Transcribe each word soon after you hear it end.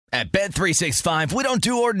At Bet365, we don't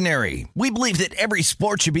do ordinary. We believe that every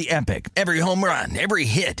sport should be epic. Every home run, every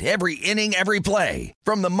hit, every inning, every play.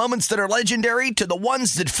 From the moments that are legendary to the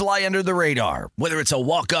ones that fly under the radar. Whether it's a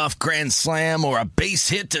walk-off grand slam or a base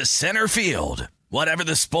hit to center field. Whatever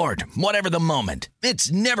the sport, whatever the moment.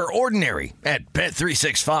 It's never ordinary at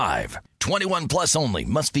Bet365. 21 plus only.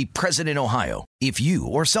 Must be present in Ohio. If you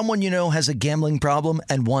or someone you know has a gambling problem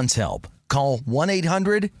and wants help, call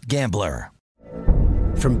 1-800-GAMBLER.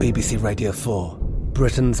 From BBC Radio 4,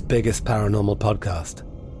 Britain's biggest paranormal podcast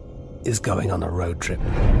is going on a road trip.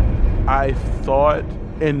 I thought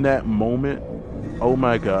in that moment, oh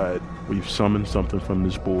my God, we've summoned something from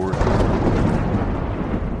this board.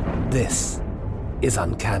 This is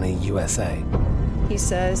Uncanny USA. He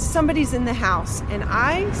says, somebody's in the house, and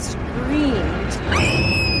I screamed.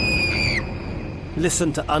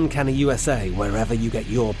 Listen to Uncanny USA wherever you get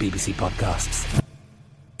your BBC podcasts,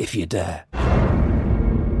 if you dare.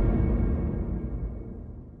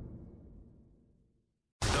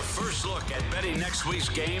 Next week's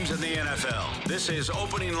games in the NFL. This is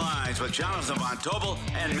Opening Lines with Jonathan Von Tobel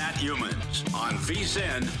and Matt Humans on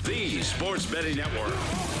VSiN, the Sports Betting Network.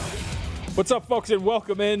 What's up, folks, and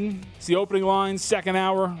welcome in. It's the Opening Lines, second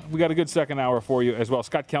hour. We got a good second hour for you as well.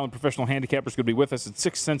 Scott Kellen, professional handicapper, is going to be with us at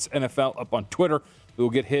 6 Cents NFL up on Twitter. We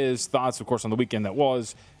will get his thoughts, of course, on the weekend that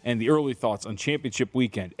was and the early thoughts on championship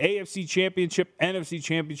weekend. AFC Championship, NFC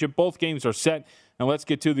Championship, both games are set. And let's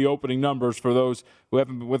get to the opening numbers for those who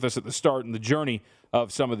haven't been with us at the start and the journey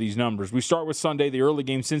of some of these numbers. We start with Sunday, the early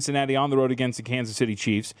game, Cincinnati on the road against the Kansas City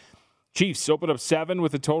Chiefs. Chiefs open up 7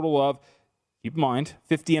 with a total of, keep in mind,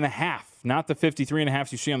 50.5. Not the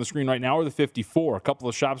 53.5 you see on the screen right now or the 54. A couple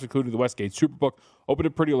of shops, including the Westgate Superbook, opened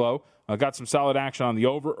it pretty low. Got some solid action on the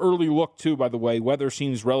over. Early look, too, by the way. Weather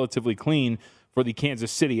seems relatively clean for the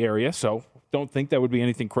Kansas City area, so don't think that would be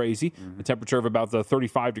anything crazy. A temperature of about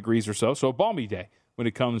 35 degrees or so. So a balmy day when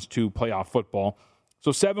it comes to playoff football.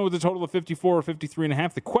 So 7 with a total of 54 or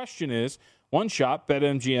 53.5. The question is, one shot,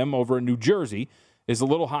 BetMGM over in New Jersey, is a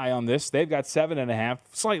little high on this. They've got 7.5,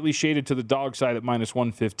 slightly shaded to the dog side at minus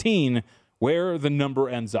 115. Where the number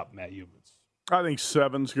ends up, Matt Humans? I think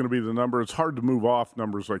 7's going to be the number. It's hard to move off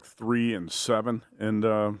numbers like 3 and 7. And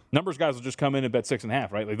numbers guys will just come in and bet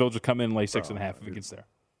 6.5, right? Like they'll just come in and lay 6.5 if it gets there.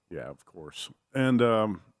 Yeah, of course. And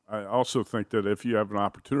I also think that if you have an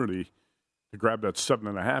opportunity to grab that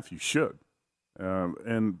 7.5, you should.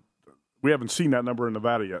 And we haven't seen that number in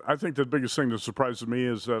Nevada yet. I think the biggest thing that surprises me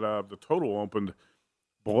is that the total opened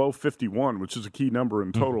below 51, which is a key number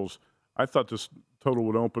in totals. I thought this total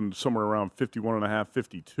would open somewhere around 51.5,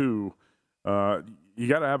 52. You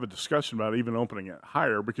got to have a discussion about even opening it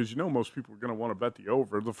higher because you know most people are going to want to bet the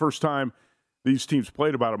over. The first time these teams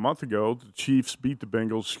played about a month ago, the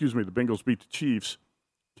Bengals beat the Chiefs,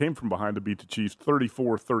 came from behind to beat the Chiefs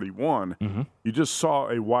 34-31. You just saw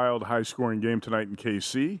a wild, high-scoring game tonight in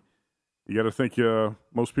KC. You got to think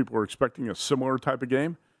most people are expecting a similar type of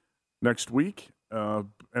game next week, and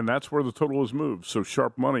that's where the total is moved. So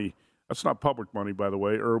sharp money, that's not public money, by the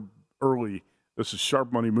way, early. This is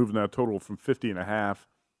sharp money moving that total from 50.5,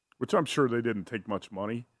 which I'm sure they didn't take much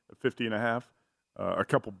money at 50.5. A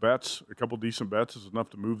couple decent bets is enough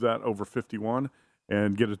to move that over 51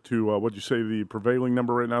 and get it to, what'd you say, the prevailing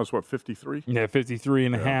number right now is what, 53? Yeah,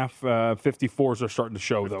 53.5. 54s are starting to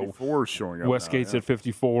show, 54 though. 54 is showing up Westgate's now, at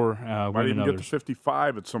 54. Might even get to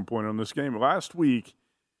 55 at some point on this game. Last week,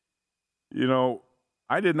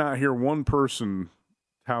 I did not hear one person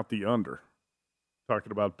tout the under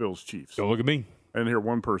talking about Bills Chiefs. Don't look at me. I didn't hear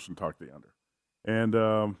one person talk the under.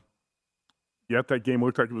 And yet that game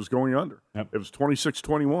looked like it was going under. Yep. It was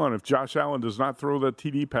 26-21. If Josh Allen does not throw that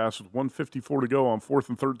TD pass with 1:54 to go on 4th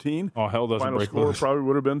and 13, hell doesn't final break score loose. probably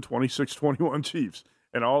would have been 26-21 Chiefs.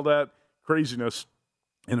 And all that craziness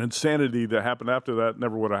and insanity that happened after that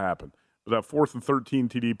never would have happened. But that 4th and 13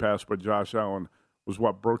 TD pass by Josh Allen was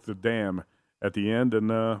what broke the dam at the end,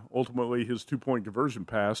 and ultimately his 2-point conversion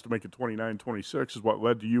pass to make it 29-26 is what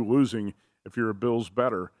led to you losing if you're a Bills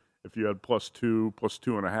bettor. If you had +2,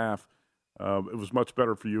 +2.5, it was much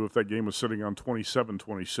better for you if that game was sitting on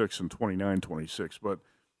 27-26 and 29-26. But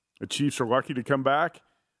the Chiefs are lucky to come back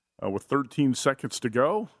with 13 seconds to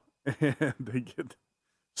go, and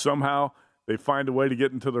they find a way to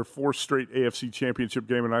get into their 4th straight AFC Championship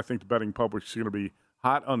game, and I think the betting public is going to be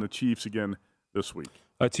hot on the Chiefs again this week.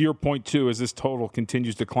 To your point, too, as this total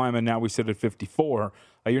continues to climb, and now we sit at 54,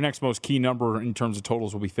 your next most key number in terms of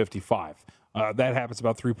totals will be 55. That happens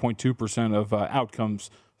about 3.2% of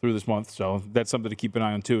outcomes through this month, so that's something to keep an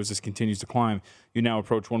eye on, too, as this continues to climb. You now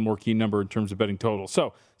approach one more key number in terms of betting totals.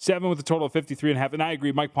 So 7 with a total of 53.5, and I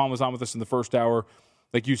agree, Mike Palm was on with us in the first hour.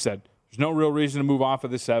 Like you said, There's no real reason to move off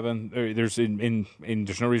of the 7. There's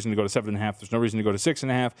no reason to go to 7.5. There's no reason to go to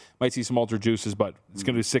 6.5. Might see some altered juices, but it's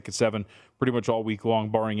going to be sick at 7 pretty much all week long,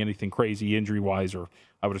 barring anything crazy injury-wise, or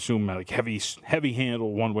I would assume like heavy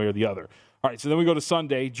handle one way or the other. All right, so then we go to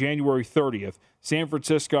Sunday, January 30th, San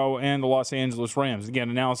Francisco and the Los Angeles Rams. Again,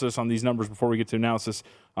 analysis on these numbers before we get to analysis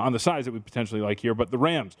on the sides that we potentially like here. But the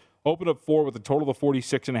Rams open up 4 with a total of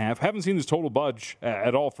 46.5. Haven't seen this total budge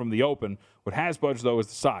at all from the open. What has budged, though, is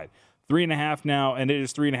the side. 3.5 now, and it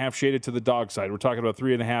is 3.5 shaded to the dog side. We're talking about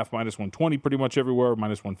 3.5 minus 120 pretty much everywhere,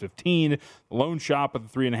 minus 115. The lone shop at the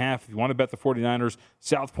 3.5. If you want to bet the 49ers,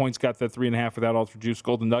 South Point's got that 3.5 without altered juice.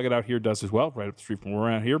 Golden Nugget out here does as well, right up the street from where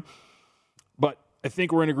we're at here. But I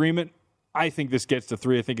think we're in agreement. I think this gets to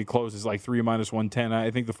 3. I think it closes like 3 minus 110.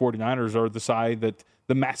 I think the 49ers are the side that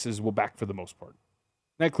the masses will back for the most part.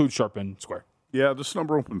 That includes sharp and square. Yeah, this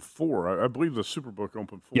number opened 4. I believe the Superbook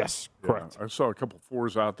opened 4. Yes, correct. Yeah, I saw a couple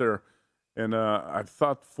 4s out there, and I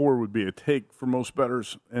thought 4 would be a take for most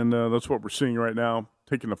bettors, and that's what we're seeing right now.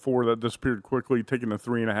 Taking the 4, that disappeared quickly, taking the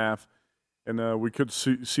 3.5, and we could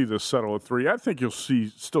see this settle at 3. I think you'll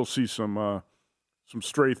still see some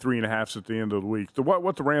stray 3.5s at the end of the week.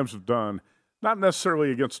 What the Rams have done, not necessarily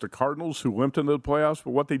against the Cardinals who limped into the playoffs,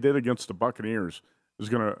 but what they did against the Buccaneers is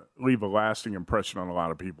going to leave a lasting impression on a lot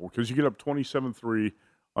of people, because you get up 27-3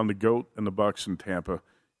 on the GOAT and the Bucs in Tampa.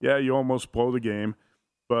 Yeah, you almost blow the game,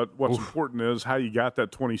 but what's important is how you got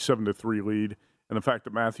that 27-3 lead, and the fact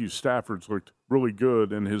that Matthew Stafford's looked really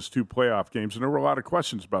good in his 2 playoff games, and there were a lot of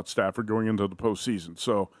questions about Stafford going into the postseason.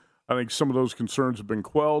 So I think some of those concerns have been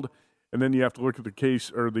quelled. And then you have to look at the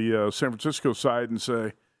case or the San Francisco side and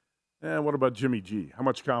say, what about Jimmy G? How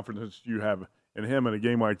much confidence do you have in him in a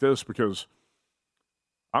game like this? Because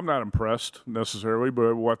I'm not impressed necessarily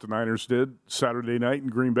by what the Niners did Saturday night in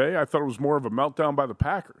Green Bay. I thought it was more of a meltdown by the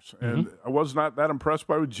Packers. And I was not that impressed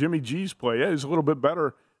by Jimmy G's play. Yeah, he's a little bit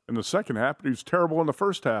better in the second half, but he was terrible in the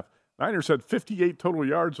first half. Niners had 58 total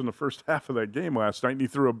yards in the first half of that game last night, and he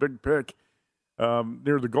threw a big pick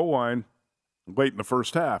near the goal line late in the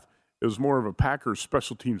first half. It was more of a Packers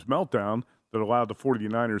special teams meltdown that allowed the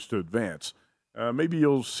 49ers to advance. Maybe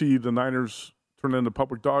you'll see the Niners turn into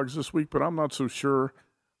public dogs this week, but I'm not so sure.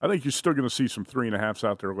 I think you're still going to see some 3.5s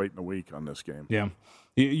out there late in the week on this game. Yeah.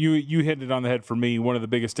 You hit it on the head for me. One of the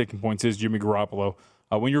biggest sticking points is Jimmy Garoppolo.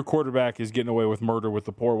 When your quarterback is getting away with murder with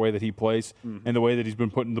the poor way that he plays and the way that he's been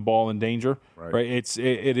putting the ball in danger, right?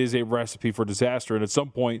 It is a recipe for disaster. And at some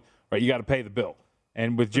point, right, you got to pay the bill.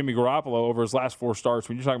 And with Jimmy Garoppolo over his last 4 starts,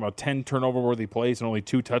 when you're talking about 10 turnover-worthy plays and only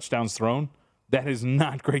 2 touchdowns thrown, that is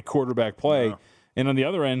not great quarterback play. No. And on the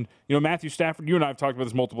other end, Matthew Stafford, you and I have talked about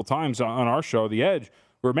this multiple times on our show, The Edge,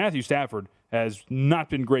 where Matthew Stafford has not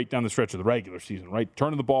been great down the stretch of the regular season, right?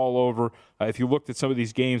 Turning the ball over. If you looked at some of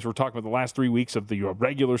these games, we're talking about the last 3 weeks of the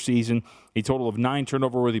regular season, a total of 9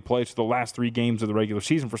 turnover-worthy plays for the last 3 games of the regular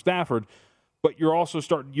season for Stafford. But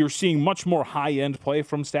you're seeing much more high-end play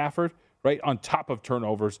from Stafford, right, on top of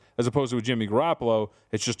turnovers, as opposed to with Jimmy Garoppolo.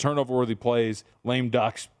 It's just turnover-worthy plays, lame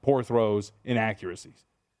ducks, poor throws, inaccuracies.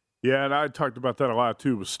 Yeah, and I talked about that a lot,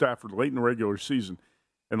 too, with Stafford late in the regular season.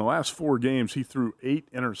 In the last 4 games, he threw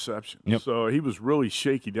 8 interceptions. Yep. So he was really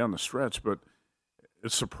shaky down the stretch. But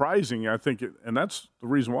it's surprising, I think, and that's the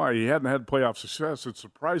reason why he hadn't had playoff success. It's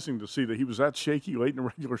surprising to see that he was that shaky late in the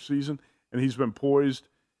regular season, and he's been poised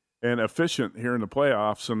and efficient here in the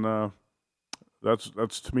playoffs. And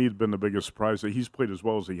That's to me been the biggest surprise, that he's played as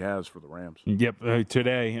well as he has for the Rams. Yep,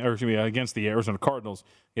 today, against the Arizona Cardinals,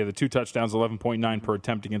 he had the 2 touchdowns, 11.9 per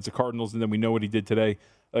attempt against the Cardinals, and then we know what he did today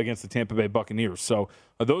against the Tampa Bay Buccaneers. So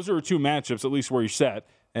those are 2 matchups, at least where you're set,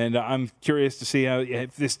 and I'm curious to see how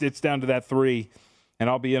if this gets down to that 3, and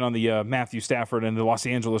I'll be in on the Matthew Stafford and the Los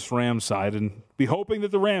Angeles Rams side, and be hoping that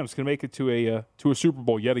the Rams can make it to a Super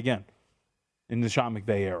Bowl yet again in the Sean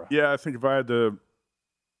McVay era. Yeah, I think if I had to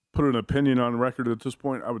put an opinion on record at this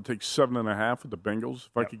point, I would take 7.5 with the Bengals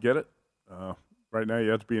if I could get it. Right now, you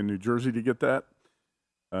have to be in New Jersey to get that.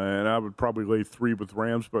 And I would probably lay 3 with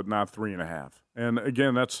Rams, but not 3.5. And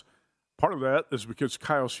again, that's part of that is because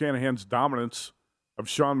Kyle Shanahan's dominance of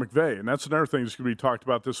Sean McVay. And that's another thing that's going to be talked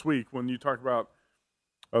about this week when you talk about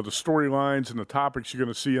the storylines and the topics you're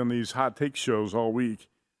going to see on these hot take shows all week.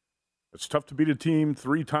 It's tough to beat a team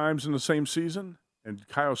 3 times in the same season. And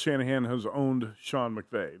Kyle Shanahan has owned Sean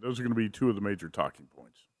McVay. Those are going to be 2 of the major talking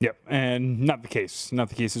points. Yep, and not the case. Not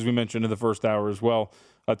the case, as we mentioned in the first hour as well.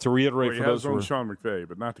 To reiterate for those who are Sean McVay,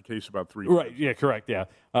 but not the case about 3 right, times. Yeah, correct, yeah.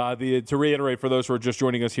 To reiterate for those who are just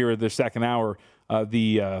joining us here at the second hour,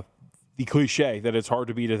 the cliche that it's hard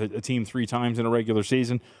to beat a team 3 times in a regular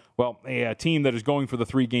season. Well, a team that is going for the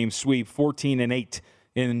 3-game sweep, 14-8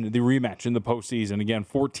 in the rematch in the postseason. Again,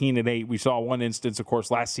 14-8. We saw one instance, of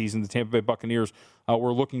course, last season. The Tampa Bay Buccaneers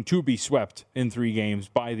were looking to be swept in 3 games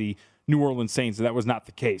by the New Orleans Saints, and that was not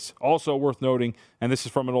the case. Also worth noting, and this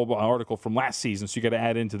is from an old article from last season, so you got to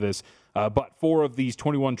add into this, but 4 of these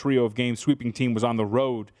 21 trio of games, sweeping team was on the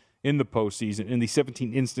road in the postseason. In the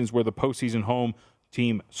 17 instance where the postseason home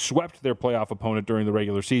team swept their playoff opponent during the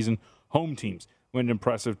regular season, home teams went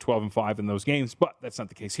impressive 12-5 in those games, but that's not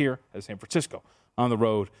the case here as San Francisco on the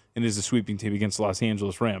road and is a sweeping team against the Los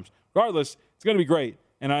Angeles Rams. Regardless, it's going to be great,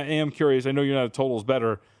 and I am curious. I know you're not a totals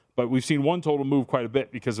better, but we've seen one total move quite a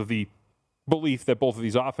bit because of the belief that both of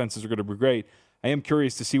these offenses are going to be great. I am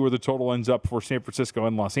curious to see where the total ends up for San Francisco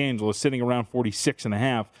and Los Angeles, sitting around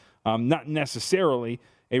 46.5. Not necessarily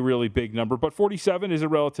a really big number, but 47 is a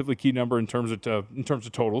relatively key number in terms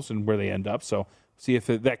of totals and where they end up. So see if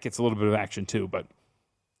that gets a little bit of action too, but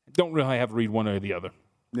don't really have to read one or the other.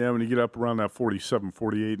 Yeah, when you get up around that 47,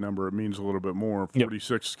 48 number, it means a little bit more.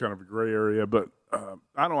 46 is kind of a gray area, but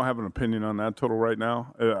I don't have an opinion on that total right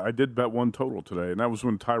now. I did bet one total today, and that was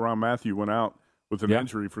when Tyrann Mathieu went out with an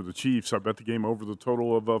injury for the Chiefs. I bet the game over the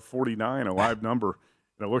total of 49, a live number,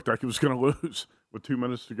 and it looked like it was going to lose with 2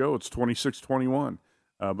 minutes to go. It's 26-21,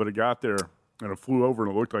 but it got there, and it flew over,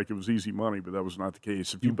 and it looked like it was easy money, but that was not the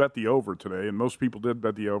case. If you bet the over today, and most people did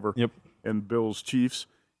bet the over, and Bills-Chiefs,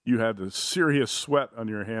 you had a serious sweat on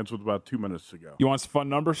your hands with about 2 minutes to go. You want some fun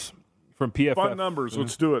numbers from PFF? Fun numbers.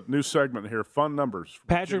 Let's do it. New segment here. Fun numbers.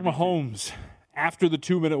 Patrick Mahomes, after the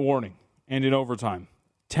 2-minute warning and in overtime,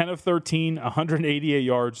 10 of 13, 188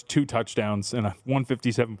 yards, 2 touchdowns, and a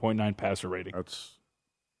 157.9 passer rating. That's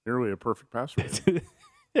nearly a perfect passer rating.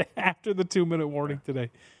 After the 2-minute warning today.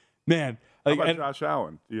 Man. How about Josh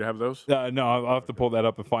Allen? Do you have those? No, I'll have to pull that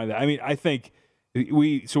up and find that. I mean, I think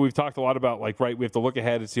we've talked a lot about, we have to look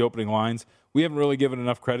ahead. It's the opening lines. We haven't really given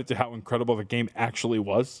enough credit to how incredible the game actually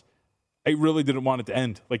was. I really didn't want it to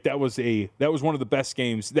end. That was one of the best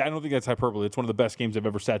games. I don't think that's hyperbole. It's one of the best games I've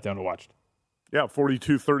ever sat down and watched. Yeah,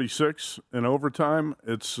 42-36 in overtime.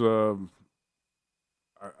 It's I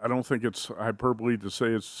don't think it's hyperbole to say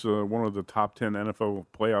it's one of the top 10 NFL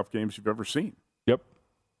playoff games you've ever seen. Yep.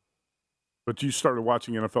 But you started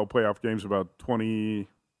watching NFL playoff games about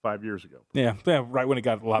 25 years ago. Yeah, right when it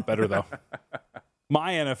got a lot better, though.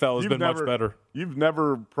 My NFL has been much better. You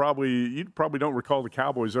probably don't recall the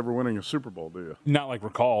Cowboys ever winning a Super Bowl, do you? Not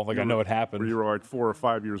recall. I know it happened. You were 4 or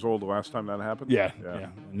 5 years old the last time that happened? Yeah.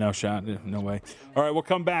 No shot. No way. All right, we'll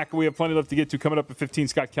come back. We have plenty left to get to. Coming up at 15,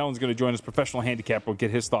 Scott Kellen's going to join us, professional handicapper. We'll get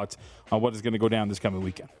his thoughts on what is going to go down this coming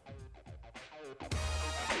weekend.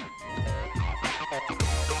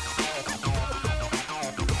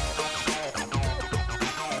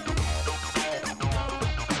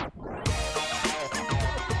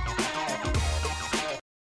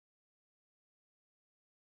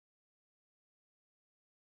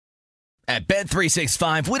 At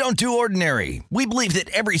Bet365, we don't do ordinary. We believe that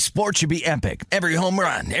every sport should be epic. Every home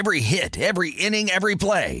run, every hit, every inning, every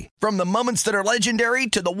play. From the moments that are legendary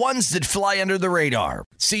to the ones that fly under the radar.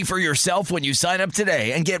 See for yourself when you sign up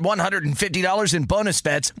today and get $150 in bonus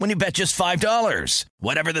bets when you bet just $5.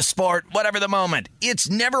 Whatever the sport, whatever the moment, it's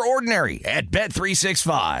never ordinary at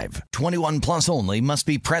Bet365. 21 plus only. Must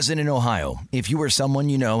be present in Ohio. If you or someone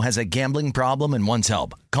you know has a gambling problem and wants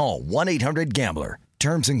help, call 1-800-GAMBLER.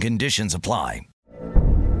 Terms and conditions apply.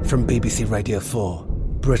 From BBC Radio 4,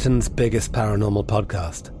 Britain's biggest paranormal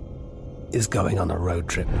podcast is going on a road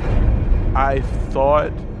trip. I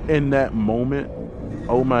thought in that moment,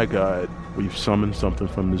 oh my God, we've summoned something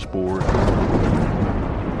from this board.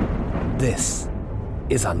 This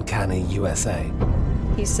is Uncanny USA.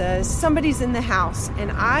 He says, somebody's in the house,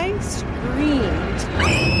 and I screamed.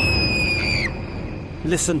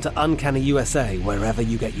 Listen to Uncanny USA wherever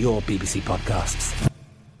you get your BBC podcasts,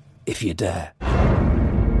 if you dare.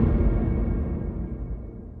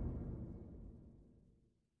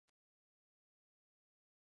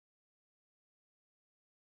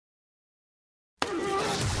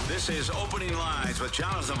 This is Opening Lines with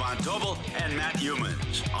Jonathan Von Tobel and Matt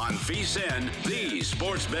Youmans on VSiN, the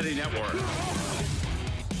Sports Betting Network.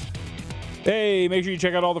 Hey, make sure you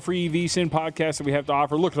check out all the free VSiN podcasts that we have to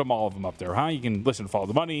offer. Look at them, all of them up there, huh? You can listen to Follow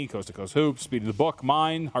the Money, Coast to Coast Hoops, Speed of the Book,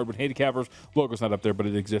 mine, Hardwood Handicappers. Logo's not up there, but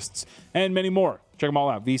it exists. And many more. Check them all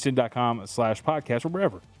out. VSiN.com/podcast or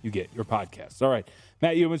wherever you get your podcasts. All right.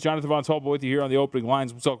 Matt Youmans, Jonathan Von Tobel with you here on the Opening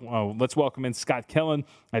Lines. So, let's welcome in Scott Kellen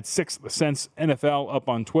at 6th Sense NFL up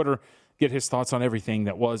on Twitter. Get his thoughts on everything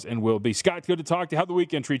that was and will be. Scott, good to talk to you. How'd the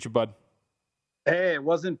weekend treat you, bud? Hey, it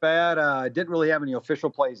wasn't bad. I didn't really have any official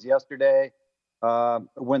plays yesterday.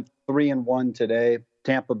 Went 3-1 today.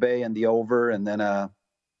 Tampa Bay and the over, and then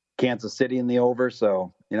Kansas City in the over.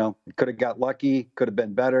 So, it could have got lucky, could have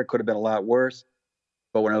been better, could have been a lot worse.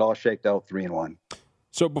 But when it all shaked out, 3-1.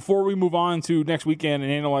 So before we move on to next weekend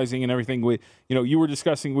and analyzing and everything, we were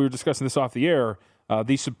discussing this off the air.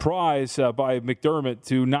 The surprise by McDermott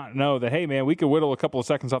to not know that, hey, man, we could whittle a couple of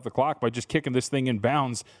seconds off the clock by just kicking this thing in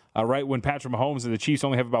bounds right when Patrick Mahomes and the Chiefs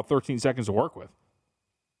only have about 13 seconds to work with.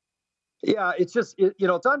 Yeah, it's just,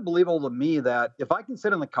 it's unbelievable to me that if I can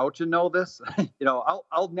sit on the couch and know this,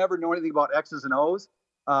 I'll never know anything about X's and O's.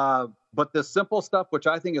 But the simple stuff, which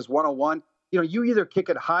I think is 101, you either kick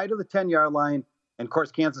it high to the 10-yard line, and of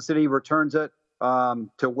course, Kansas City returns it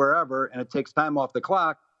to wherever, and it takes time off the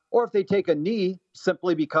clock. Or if they take a knee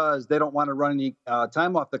simply because they don't want to run any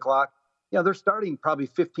time off the clock, they're starting probably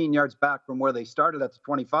 15 yards back from where they started at the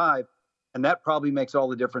 25, and that probably makes all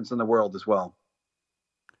the difference in the world as well.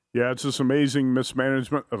 Yeah, it's this amazing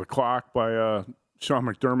mismanagement of the clock by Sean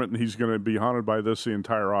McDermott, and he's going to be haunted by this the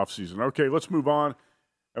entire offseason. Okay, let's move on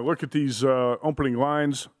and look at these opening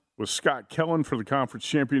lines with Scott Kellen for the conference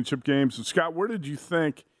championship games. And, Scott, where did you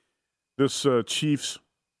think this Chiefs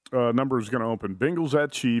number is going to open? Bengals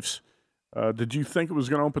at Chiefs. Did you think it was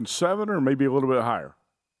going to open 7 or maybe a little bit higher?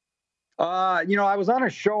 I was on a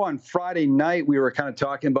show on Friday night. We were kind of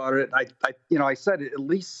talking about it. I said at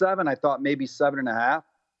least 7. I thought maybe 7.5.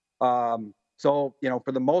 So,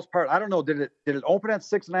 for the most part, I don't know. Did it open at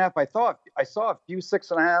 6.5? I saw a few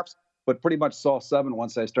 6.5s, but pretty much saw 7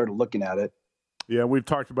 once I started looking at it. Yeah, we've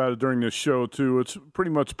talked about it during this show, too. It's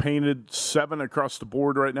pretty much painted 7 across the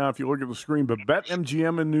board right now if you look at the screen. But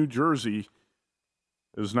BetMGM in New Jersey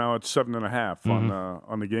is now at 7.5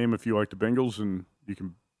 on the game if you like the Bengals, and you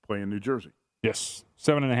can play in New Jersey. Yes,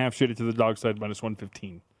 7.5 shaded to the dog side, minus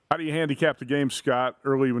 115. How do you handicap the game, Scott,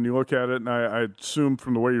 early when you look at it? And I assume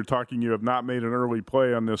from the way you're talking, you have not made an early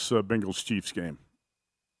play on this Bengals-Chiefs game.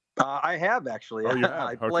 I have, actually. Oh, you have?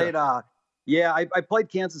 I played I played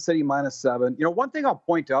Kansas City minus 7. One thing I'll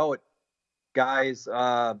point out, guys,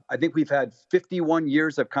 I think we've had 51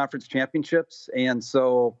 years of conference championships. And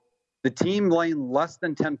so the team laying less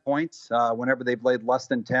than 10 points whenever they've laid less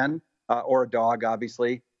than 10, or a dog,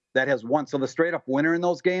 obviously, that has won. So the straight-up winner in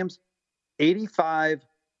those games, 85,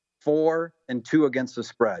 4, and 2 against the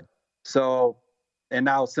spread. So, and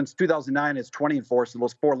now since 2009, it's 20-4. So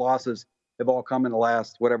those 4 losses have all come in the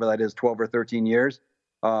last, whatever that is, 12 or 13 years.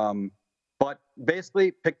 But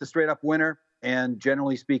basically, pick the straight-up winner, and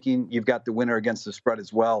generally speaking, you've got the winner against the spread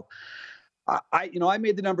as well. I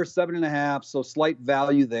made the number 7.5, so slight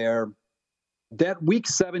value there. That Week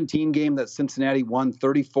 17 game that Cincinnati won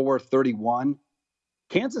 34-31,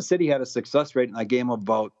 Kansas City had a success rate in that game of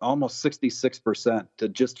about almost 66% to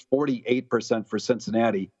just 48% for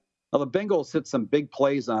Cincinnati. Now, the Bengals hit some big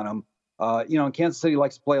plays on them. And Kansas City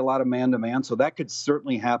likes to play a lot of man-to-man, so that could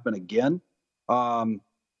certainly happen again.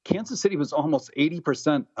 Kansas City was almost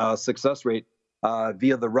 80% success rate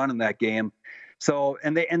via the run in that game. So,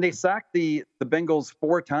 and they sacked the Bengals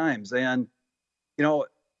 4 times. And,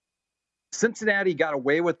 Cincinnati got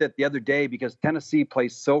away with it the other day because Tennessee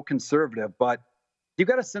plays so conservative. But you've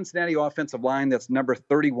got a Cincinnati offensive line that's number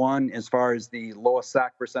 31 as far as the lowest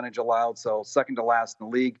sack percentage allowed, so second to last in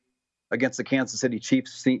the league, against the Kansas City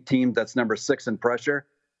Chiefs team that's number 6 in pressure.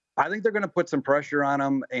 I think they're going to put some pressure on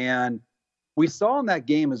them. And we saw in that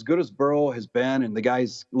game, as good as Burrow has been, and the guy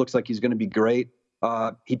looks like he's going to be great,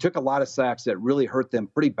 he took a lot of sacks that really hurt them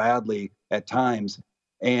pretty badly at times.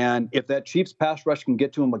 And if that Chiefs pass rush can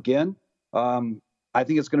get to him again, I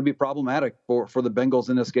think it's going to be problematic for the Bengals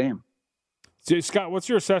in this game. So, Scott, what's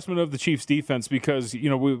your assessment of the Chiefs' defense? Because,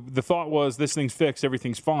 the thought was this thing's fixed,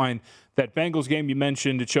 everything's fine. That Bengals game you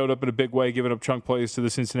mentioned, it showed up in a big way, giving up chunk plays to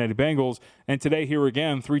the Cincinnati Bengals. And today, here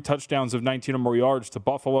again, 3 touchdowns of 19 or more yards to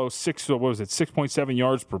Buffalo, 6.7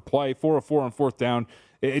 yards per play, 4 of 4 on fourth down.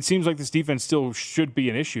 It seems like this defense still should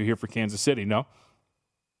be an issue here for Kansas City, no?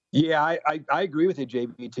 Yeah, I agree with you,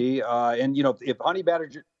 JBT. And, if Honey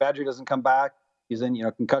Badger doesn't come back, he's in,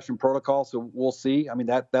 concussion protocol, so we'll see. I mean,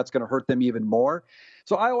 that's going to hurt them even more.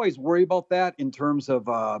 So I always worry about that in terms of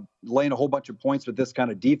laying a whole bunch of points with this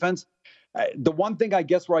kind of defense. The one thing I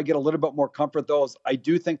guess where I get a little bit more comfort, though, is I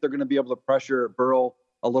do think they're going to be able to pressure Burrow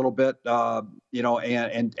a little bit,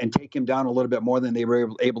 and take him down a little bit more than they were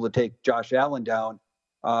able to take Josh Allen down.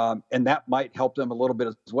 And that might help them a little bit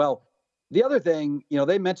as well. The other thing,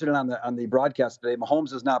 they mentioned it on the broadcast today.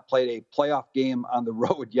 Mahomes has not played a playoff game on the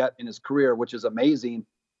road yet in his career, which is amazing.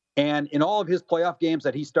 And in all of his playoff games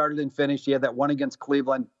that he started and finished, he had that one against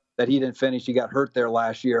Cleveland that he didn't finish. He got hurt there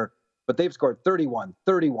last year. But they've scored 31,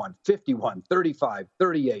 31, 51, 35,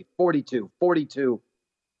 38, 42, 42.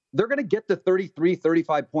 They're going to get to 33,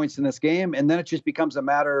 35 points in this game, and then it just becomes a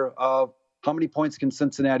matter of how many points can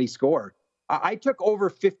Cincinnati score? I took over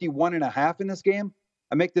 51.5 in this game.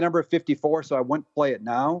 I make the number of 54, so I wouldn't play it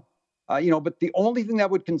now. But the only thing that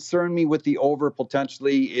would concern me with the over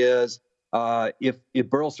potentially is if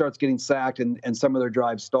Burrow starts getting sacked and some of their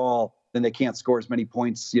drives stall, then they can't score as many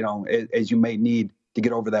points, as you may need to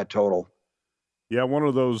get over that total. Yeah, one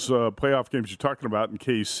of those playoff games you're talking about in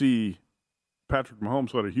KC, Patrick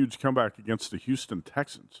Mahomes led a huge comeback against the Houston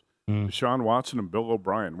Texans. Deshaun Watson and Bill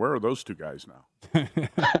O'Brien. Where are those two guys now?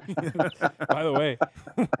 By the way,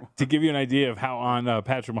 to give you an idea of how on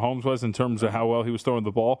Patrick Mahomes was in terms of how well he was throwing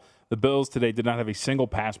the ball, the Bills today did not have a single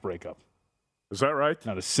pass breakup. Is that right?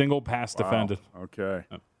 Not a single pass defended. Okay.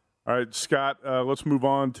 All right, Scott, let's move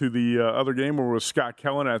on to the other game. We're with Scott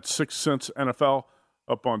Kellen at 6 Cents NFL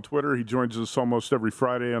up on Twitter. He joins us almost every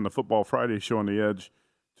Friday on the Football Friday show on The Edge,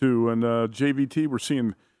 too. And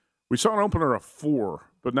JVT, we saw an opener of 4,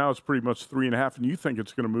 but now it's pretty much 3.5, and you think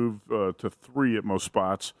it's going to move to 3 at most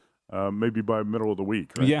spots, maybe by middle of the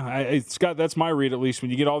week, right? Yeah, Scott, that's my read, at least.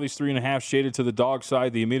 When you get all these 3.5 shaded to the dog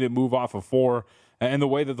side, the immediate move off of 4, and the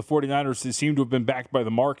way that the 49ers seem to have been backed by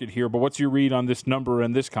the market here. But what's your read on this number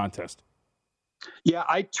and this contest? Yeah,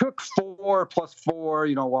 I took 4 plus 4,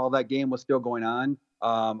 while that game was still going on.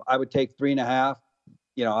 I would take 3.5.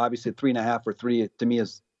 Obviously 3.5 or 3 to me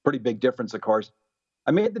is a pretty big difference, of course.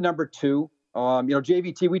 I made the number 2.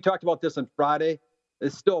 JVT, we talked about this on Friday.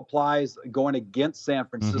 This still applies going against San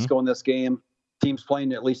Francisco in this game. Teams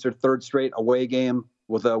playing at least their 3rd straight away game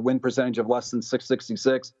with a win percentage of less than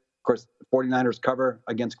 666. Of course, the 49ers cover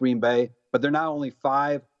against Green Bay, but they're now only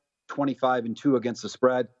 5-25-2 against the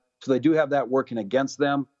spread. So they do have that working against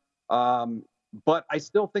them. But I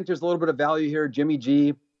still think there's a little bit of value here. Jimmy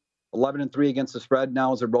G, 11-3 against the spread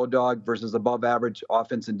now as a road dog versus above average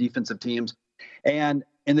offense and defensive teams. And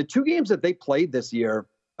in the 2 games that they played this year,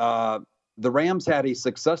 the Rams had a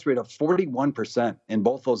success rate of 41% in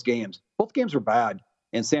both those games. Both games were bad,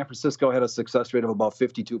 and San Francisco had a success rate of about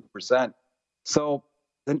 52%. So,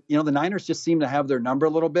 the Niners just seem to have their number a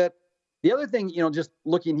little bit. The other thing, just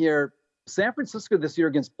looking here, San Francisco this year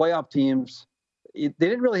against playoff teams, they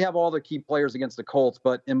didn't really have all their key players against the Colts,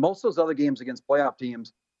 but in most of those other games against playoff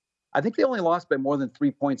teams, I think they only lost by more than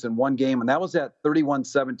 3 points in one game, and that was that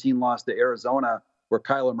 31-17 loss to Arizona where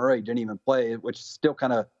Kyler Murray didn't even play, which still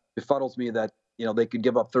kind of befuddles me that, they could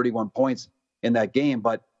give up 31 points in that game.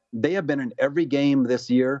 But they have been in every game this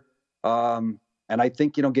year, and I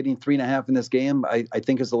think, getting 3.5 in this game, I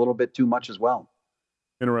think is a little bit too much as well.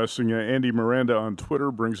 Interesting. Andy Miranda on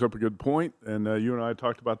Twitter brings up a good point, and you and I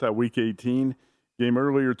talked about that Week 18 game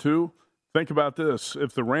earlier, too. Think about this.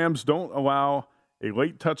 If the Rams don't allow a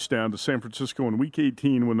late touchdown to San Francisco in Week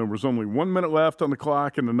 18 when there was only 1 minute left on the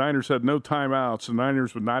clock and the Niners had no timeouts, the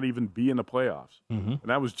Niners would not even be in the playoffs. And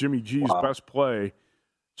that was Jimmy G's best play,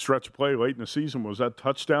 stretch of play late in the season, was that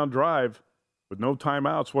touchdown drive with no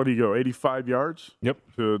timeouts. What do you go, 85 yards? Yep.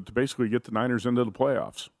 To basically get the Niners into the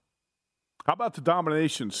playoffs. How about the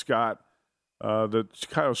domination, Scott, that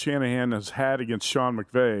Kyle Shanahan has had against Sean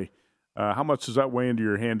McVay? How much does that weigh into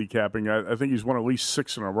your handicapping? I think he's won at least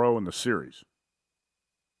 6 in a row in the series.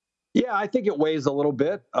 Yeah, I think it weighs a little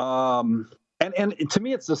bit. And to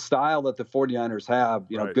me, it's the style that the 49ers have,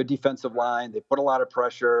 Right. Good defensive line. They put a lot of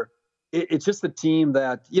pressure. It's just a team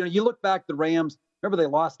that, you look back, the Rams, remember they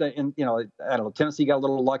lost that in, I don't know, Tennessee got a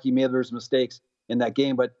little lucky. Maybe there's mistakes in that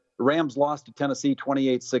game, but the Rams lost to Tennessee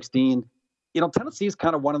 28-16. Tennessee is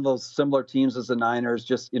kind of one of those similar teams as the Niners,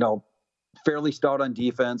 just, fairly stout on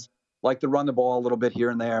defense, like to run the ball a little bit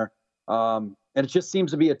here and there. And it just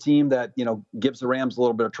seems to be a team that, gives the Rams a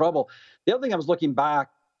little bit of trouble. The other thing I was looking back,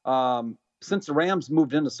 since the Rams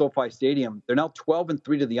moved into SoFi Stadium, they're now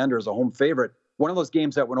 12-3 to the under as a home favorite. One of those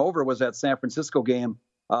games that went over was that San Francisco game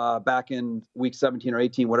back in week 17 or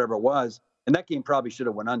 18, whatever it was. And that game probably should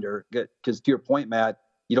have went under because to your point, Matt,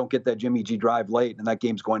 you don't get that Jimmy G drive late and that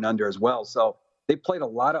game's going under as well. So they played a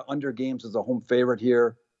lot of under games as a home favorite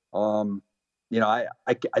here. I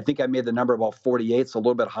think I made the number about 48, so a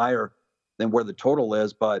little bit higher than where the total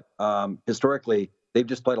is, but historically, they've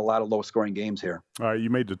just played a lot of low-scoring games here. All right, you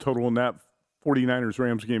made the total in that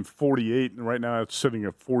 49ers-Rams game 48, and right now it's sitting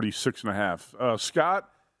at 46.5. Scott,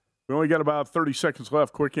 we only got about 30 seconds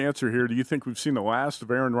left. Quick answer here. Do you think we've seen the last of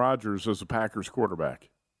Aaron Rodgers as a Packers quarterback?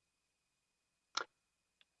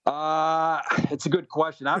 It's a good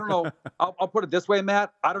question. I don't know. I'll put it this way,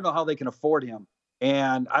 Matt. I don't know how they can afford him.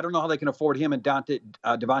 And I don't know how they can afford him and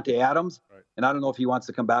Davante Adams. Right. And I don't know if he wants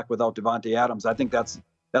to come back without Davante Adams. I think that's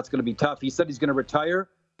going to be tough. He said he's going to retire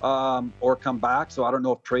or come back. So I don't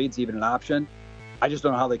know if trade's even an option. I just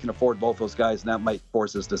don't know how they can afford both those guys, and that might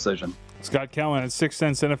force his decision. Scott Kellen at 6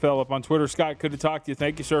 Cents NFL up on Twitter. Scott, good to talk to you.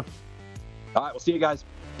 Thank you, sir. All right, we'll see you guys.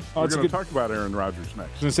 We're going to talk about Aaron Rodgers next. I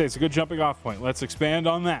was going to say, it's a good jumping off point. Let's expand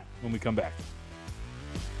on that when we come back.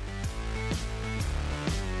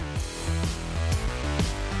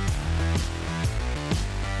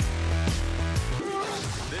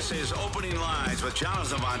 This is Opening Lines with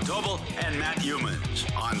Jonathan Von Tobel and Matt Humans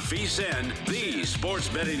on VSiN, the Sports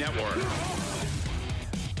Betting Network.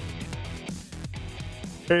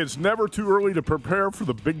 Hey, it's never too early to prepare for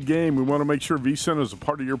the big game. We want to make sure VSiN is a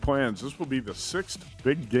part of your plans. This will be the 6th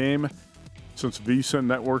big game since VSiN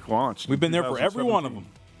Network launched. We've been there for every one of them.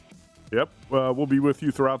 Yep. We'll be with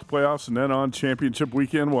you throughout the playoffs, and then on championship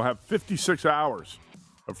weekend, we'll have 56 hours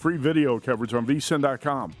of free video coverage on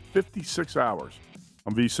VSiN.com. 56 hours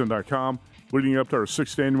on VSiN.com, leading up to our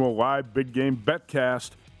 6th annual live big game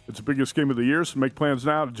betcast. It's the biggest game of the year, so make plans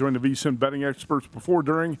now to join the VSiN betting experts before,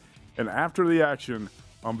 during, and after the action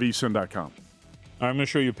on VSiN.com. I'm going to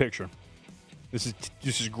show you a picture. This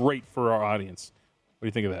is great for our audience. What do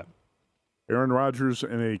you think of that? Aaron Rodgers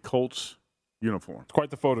in a Colts uniform. It's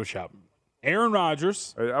quite the Photoshop. Aaron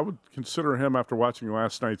Rodgers. I would consider him, after watching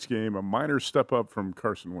last night's game, a minor step up from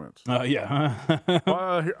Carson Wentz. Yeah.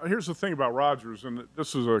 Well, here's the thing about Rodgers, and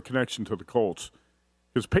this is a connection to the Colts,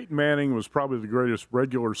 because Peyton Manning was probably the greatest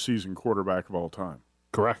regular season quarterback of all time.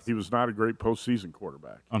 Correct. He was not a great postseason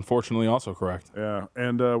quarterback. Unfortunately, also correct. Yeah,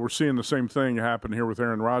 and we're seeing the same thing happen here with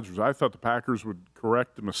Aaron Rodgers. I thought the Packers would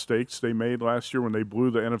correct the mistakes they made last year when they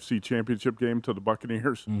blew the NFC Championship game to the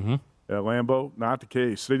Buccaneers at Lambeau. Not the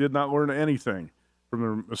case. They did not learn anything from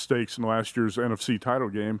their mistakes in last year's NFC title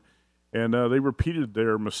game, and they repeated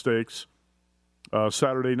their mistakes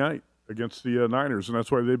Saturday night against the Niners, and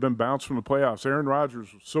that's why they've been bounced from the playoffs. Aaron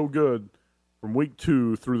Rodgers was so good from week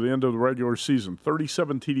 2 through the end of the regular season.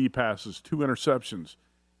 37 TD passes, 2 interceptions.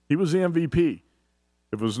 He was the MVP.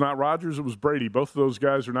 If it was not Rodgers, it was Brady. Both of those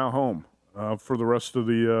guys are now home for the rest of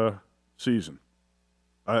the season.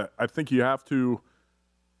 I think you have to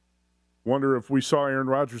wonder if we saw Aaron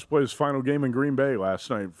Rodgers play his final game in Green Bay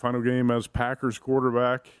last night. Final game as Packers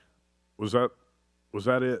quarterback. Was that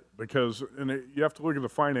it? Because you have to look at the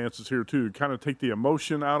finances here too. Kind of take the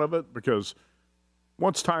emotion out of it, because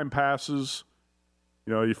once time passes,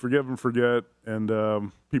 you forgive and forget,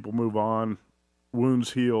 and people move on,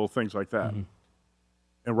 wounds heal, things like that. Mm-hmm.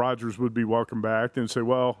 And Rodgers would be welcome back and say,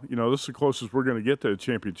 well, this is the closest we're going to get to a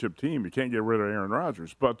championship team. You can't get rid of Aaron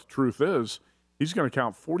Rodgers. But the truth is, he's going to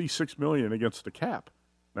count $46 million against the cap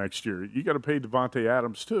next year. You got to pay Devontae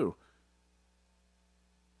Adams too.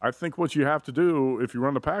 I think what you have to do if you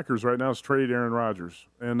run the Packers right now is trade Aaron Rodgers.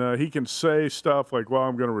 And he can say stuff like, well,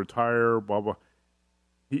 I'm going to retire, blah, blah.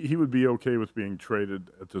 He would be okay with being traded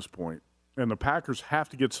at this point. And the Packers have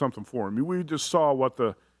to get something for him. We just saw what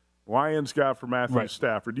the Lions got for Matthew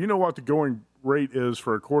Stafford. Do you know what the going rate is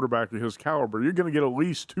for a quarterback of his caliber? You're going to get at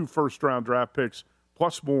least 2 first-round draft picks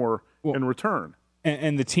plus more in return.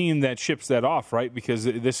 And the team that ships that off, right? Because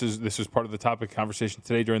this is part of the topic of conversation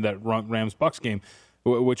today during that Rams-Bucks game,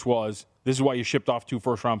 which was, this is why you shipped off 2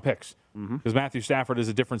 first-round picks. Because Matthew Stafford is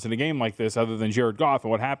a difference in a game like this other than Jared Goff.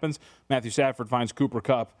 And what happens? Matthew Stafford finds Cooper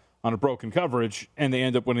Kupp on a broken coverage, and they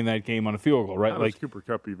end up winning that game on a field goal, right? How does Cooper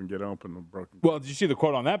Kupp even get open on broken? Well, did you see the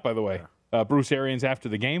quote on that, by the way? Yeah. Bruce Arians after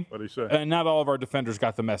the game. What did he say? Not all of our defenders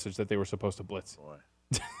got the message that they were supposed to blitz. Boy.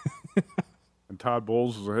 And Todd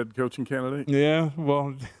Bowles is a head coaching candidate? Yeah,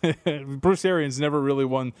 well, Bruce Arians never really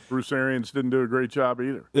won. Bruce Arians didn't do a great job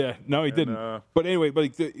either. Yeah, no, he didn't. But anyway,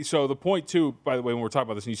 so the point, too, by the way, when we're talking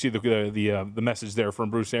about this, and you see the message there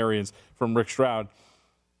from Bruce Arians, from Rick Stroud,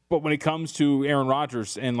 but when it comes to Aaron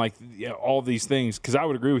Rodgers and all these things, because I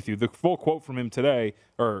would agree with you, the full quote from him today,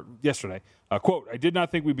 or yesterday, quote, I did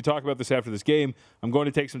not think we'd be talking about this after this game. I'm going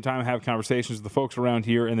to take some time and have conversations with the folks around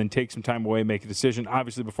here and then take some time away and make a decision,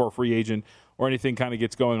 obviously before a free agent or anything kind of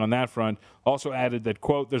gets going on that front. Also added that,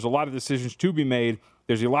 quote, there's a lot of decisions to be made.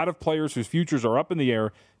 There's a lot of players whose futures are up in the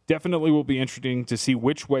air. Definitely will be interesting to see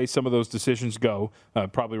which way some of those decisions go,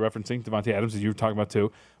 probably referencing Devontae Adams, as you were talking about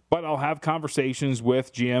too. But I'll have conversations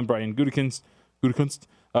with GM Brian Gutekunst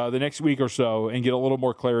the next week or so and get a little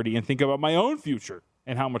more clarity and think about my own future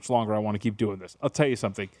and how much longer I want to keep doing this. I'll tell you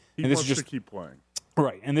something. He wants to keep playing.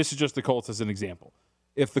 Right, and this is just the Colts as an example.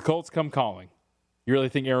 If the Colts come calling, you really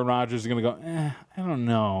think Aaron Rodgers is going to go, I don't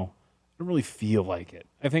know. I don't really feel like it.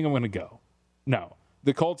 I think I'm going to go. No.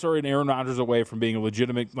 The Colts are an Aaron Rodgers away from being a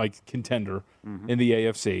legitimate contender in the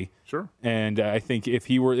AFC. Sure. And I think if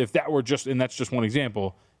that were just, and that's just one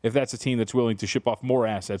example, if that's a team that's willing to ship off more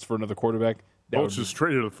assets for another quarterback, Colts just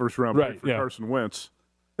traded a first-round pick for Carson Wentz.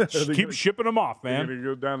 Just keep shipping them off, man. You're going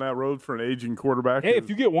to go down that road for an aging quarterback. Hey, if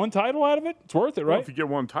you get one title out of it, it's worth it, right? Well, if you get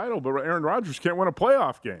one title, but Aaron Rodgers can't win a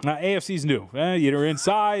playoff game. Now, AFC's new. You're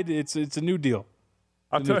inside. It's a new deal.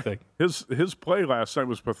 I'll tell you, his play last night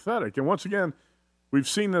was pathetic. And once again, we've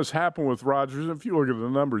seen this happen with Rodgers. If you look at the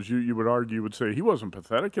numbers, you would argue, you would say he wasn't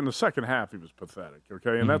pathetic. In the second half, he was pathetic,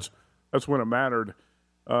 okay? And that's when it mattered.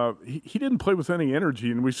 He didn't play with any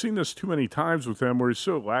energy, and we've seen this too many times with him where he's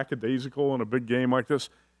so lackadaisical in a big game like this.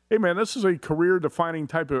 Hey, man, this is a career-defining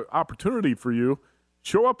type of opportunity for you.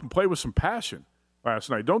 Show up and play with some passion last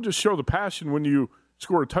night. Don't just show the passion when you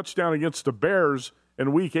score a touchdown against the Bears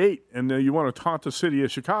in Week 8 and you want to taunt the city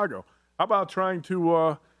of Chicago. How about trying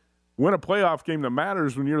to win a playoff game that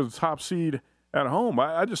matters when you're the top seed at home?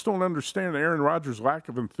 I just don't understand Aaron Rodgers' lack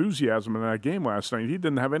of enthusiasm in that game last night. He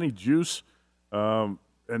didn't have any juice.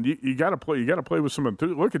 And you got to play. You got to play with some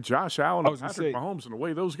enthusiasm. Look at Josh Allen and Patrick Mahomes and the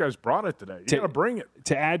way those guys brought it today. You got to bring it.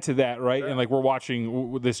 To add to that, right? Yeah. And like we're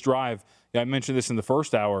watching this drive. I mentioned this in the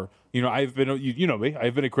first hour. I've been, you know me.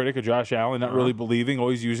 I've been a critic of Josh Allen, not really believing,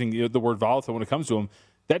 always using the word volatile when it comes to him.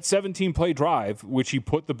 That 17-play drive, which he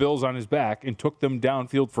put the Bills on his back and took them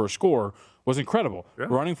downfield for a score, was incredible. Yeah.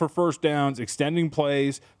 Running for first downs, extending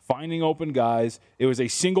plays, finding open guys. It was a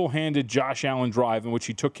single-handed Josh Allen drive in which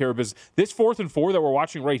he took care of business. This 4th and 4 that we're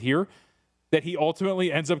watching right here, that he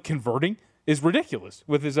ultimately ends up converting, is ridiculous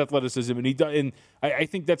with his athleticism, and I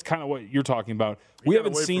think that's kind of what you're talking about. He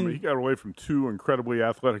got away from 2 incredibly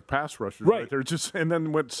athletic pass rushers right there, and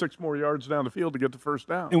then went 6 more yards down the field to get the first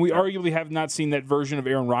down. And we arguably have not seen that version of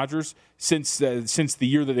Aaron Rodgers since the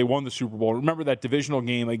year that they won the Super Bowl. Remember that divisional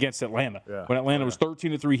game against Atlanta when Atlanta was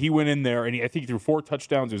 13-3. He went in there and I think he threw 4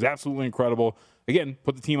 touchdowns. It was absolutely incredible. Again,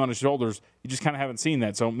 put the team on his shoulders. You just kind of haven't seen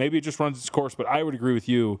that, so maybe it just runs its course. But I would agree with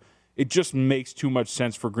you. It just makes too much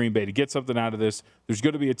sense for Green Bay to get something out of this. There's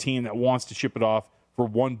going to be a team that wants to ship it off for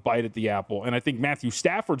one bite at the apple. And I think Matthew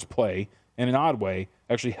Stafford's play, in an odd way,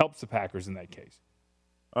 actually helps the Packers in that case.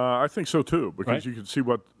 I think so, too, because you can see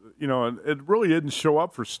what, and it really didn't show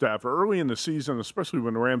up for Stafford. Early in the season, especially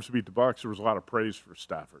when the Rams beat the Bucs, there was a lot of praise for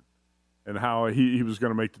Stafford and how he was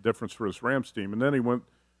going to make the difference for his Rams team. And then he went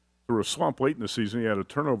through a slump late in the season. He had a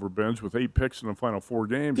turnover binge with 8 picks in the final 4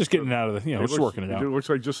 games. Just getting out of just working it out. It looks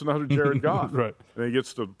like just another Jared Goff. Right. And he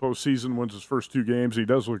gets to the postseason, wins his first 2 games. He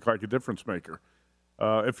does look like a difference maker.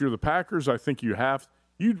 If you're the Packers, I think you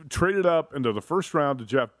traded up into the first round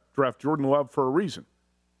to draft Jordan Love for a reason.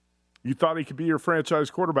 You thought he could be your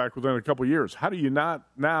franchise quarterback within a couple of years. How do you not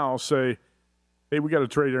now say, hey, we got to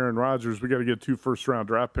trade Aaron Rodgers. We got to get 2 first-round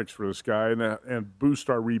draft picks for this guy and boost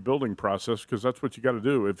our rebuilding process, because that's what you got to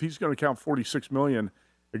do. If he's going to count $46 million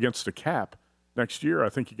against the cap next year, I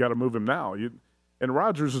think you got to move him now. And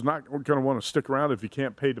Rodgers is not going to want to stick around if you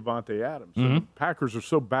can't pay Devontae Adams. Mm-hmm. The Packers are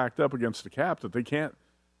so backed up against the cap that they can't.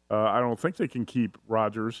 I don't think they can keep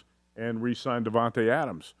Rodgers and re-sign Devontae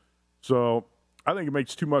Adams. So I think it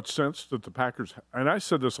makes too much sense that the Packers – and I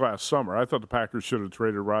said this last summer. I thought the Packers should have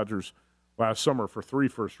traded Rodgers last summer for 3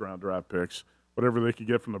 first-round draft picks, whatever they could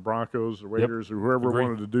get from the Broncos, the Raiders, or whoever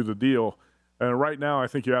wanted to do the deal. And right now I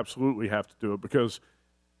think you absolutely have to do it, because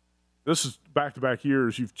this is back-to-back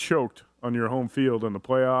years you've choked on your home field in the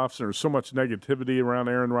playoffs. There's so much negativity around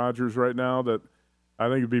Aaron Rodgers right now that I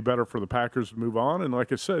think it'd be better for the Packers to move on. And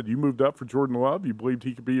like I said, you moved up for Jordan Love. You believed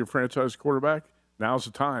he could be your franchise quarterback. Now's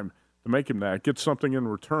the time to make him that. Get something in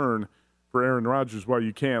return for Aaron Rodgers while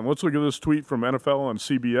you can. Let's look at this tweet from NFL on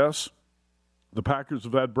CBS. The Packers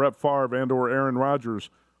have had Brett Favre and/or Aaron Rodgers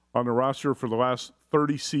on the roster for the last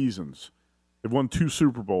 30 seasons. They've won 2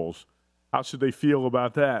 Super Bowls. How should they feel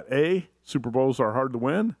about that? A, Super Bowls are hard to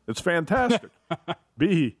win. It's fantastic.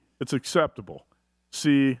 B, it's acceptable.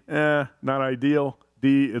 C, not ideal.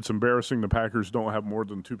 D, it's embarrassing the Packers don't have more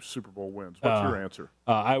than 2 Super Bowl wins. What's your answer?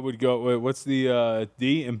 I would go, what's the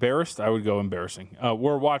D, embarrassed? I would go embarrassing.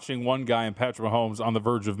 We're watching one guy in Patrick Mahomes on the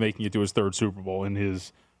verge of making it to his 3rd Super Bowl in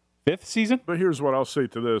his 5th season. But here's what I'll say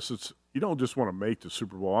to this. You don't just want to make the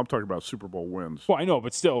Super Bowl. I'm talking about Super Bowl wins. Well, I know,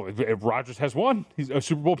 but still, if Rodgers has won, he's a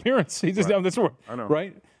Super Bowl appearance. He's just down this one. I know.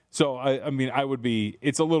 Right? So, I would be –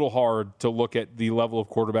 it's a little hard to look at the level of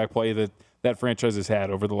quarterback play that franchise has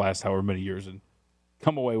had over the last however many years and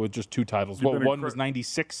come away with just 2 titles. One was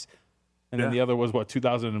 96, and then the other was,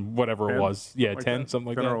 2000 and whatever 10, it was. Yeah, 10, like something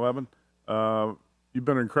like 10 that. 10 or 11. You've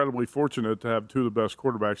been incredibly fortunate to have 2 of the best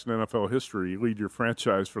quarterbacks in NFL history lead your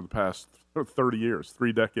franchise for the past 30 years,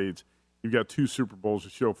 3 decades. You've got 2 Super Bowls to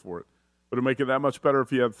show for it. Would it make it that much better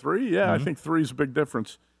if you had 3? Yeah, I think 3 is a big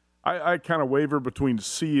difference. I kind of waver between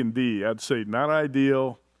C and D. I'd say not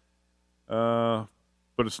ideal, but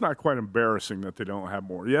it's not quite embarrassing that they don't have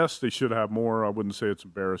more. Yes, they should have more. I wouldn't say it's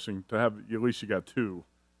embarrassing to have. At least you got 2.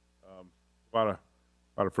 A lot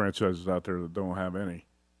of franchises out there that don't have any.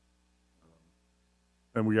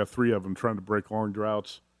 And we got 3 of them trying to break long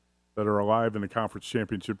droughts that are alive in the conference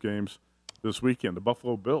championship games this weekend. The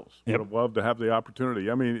Buffalo Bills would have loved to have the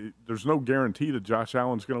opportunity. I mean, there's no guarantee that Josh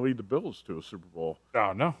Allen's going to lead the Bills to a Super Bowl.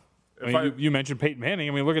 Oh, no. You mentioned Peyton Manning.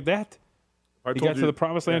 I mean, look at that. He got to the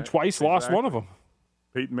promised land twice, exactly. Lost one of them.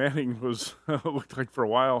 Peyton Manning was looked like for a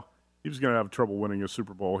while he was going to have trouble winning a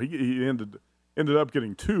Super Bowl. He ended up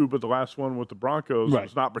getting 2, but the last one with the Broncos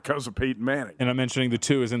was not because of Peyton Manning. And I'm mentioning the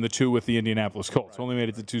 2 is in the 2 with the Indianapolis Colts. Only made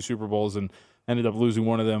it to 2 Super Bowls and ended up losing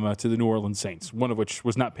one of them to the New Orleans Saints, one of which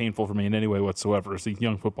was not painful for me in any way whatsoever as a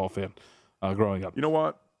young football fan growing up. You know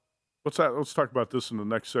what? Let's talk about this in the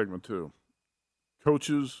next segment, too.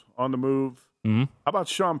 Coaches on the move. Mm-hmm. How about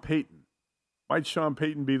Sean Payton? Might Sean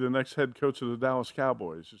Payton be the next head coach of the Dallas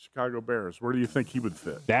Cowboys, the Chicago Bears? Where do you think he would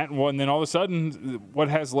fit? That one, then all of a sudden, what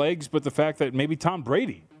has legs but the fact that maybe Tom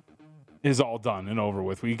Brady is all done and over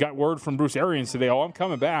with. We got word from Bruce Arians today, I'm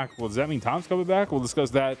coming back. Well, does that mean Tom's coming back? We'll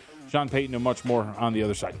discuss that, Sean Payton, and much more on the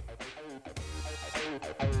other side.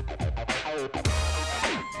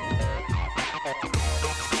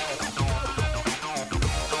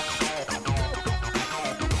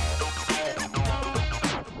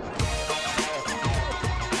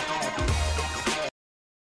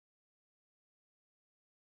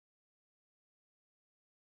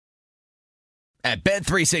 At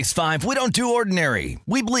Bet365, we don't do ordinary.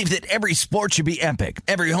 We believe that every sport should be epic.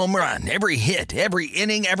 Every home run, every hit, every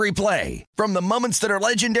inning, every play. From the moments that are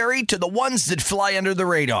legendary to the ones that fly under the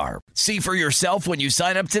radar. See for yourself when you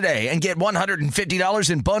sign up today and get $150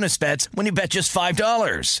 in bonus bets when you bet just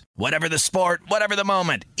 $5. Whatever the sport, whatever the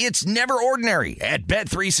moment, it's never ordinary at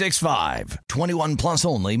Bet365. 21 plus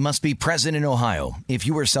only. Must be present in Ohio. If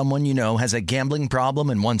you or someone you know has a gambling problem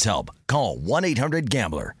and wants help, call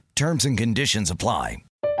 1-800-GAMBLER. Terms and conditions apply.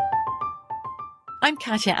 I'm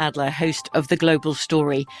Katya Adler, host of The Global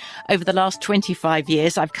Story. Over the last 25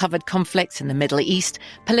 years, I've covered conflicts in the Middle East,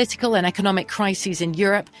 political and economic crises in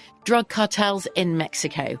Europe, drug cartels in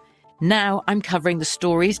Mexico. Now I'm covering the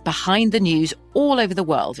stories behind the news all over the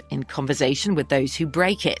world in conversation with those who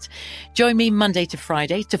break it. Join me Monday to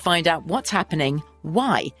Friday to find out what's happening,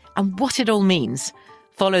 why, and what it all means.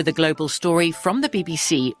 Follow The Global Story from the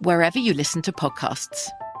BBC wherever you listen to podcasts.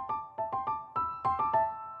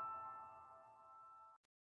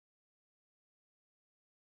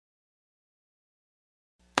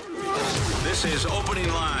 This is Opening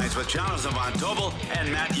Lines with Jonathan Von Tobel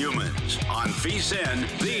and Matt Youmans on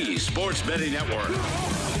VSiN, the Sports Betting Network.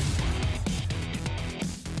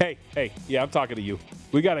 Hey, yeah, I'm talking to you.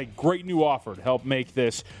 We got a great new offer to help make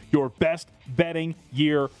this your best betting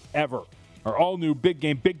year ever. Our all-new Big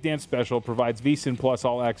Game, Big Dance special provides VSiN Plus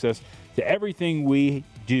all access to everything we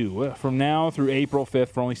do from now through April 5th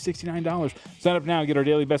for only $69. Sign up now and get our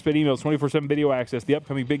daily best bet emails, 24/7 video access, the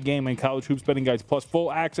upcoming big game and college hoops betting guides, plus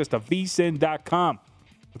full access to vsin.com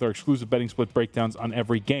with our exclusive betting split breakdowns on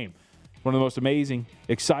every game. One of the most amazing,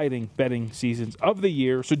 exciting betting seasons of the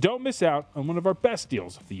year, so don't miss out on one of our best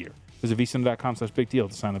deals of the year. Visit vsin.com/big deal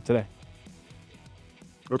to sign up today.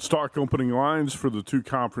 Let's talk opening lines for the 2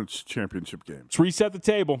 conference championship games. Let's reset the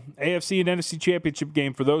table. AFC and NFC championship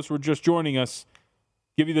game for those who are just joining us.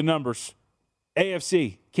 Give you the numbers.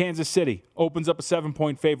 AFC, Kansas City, opens up a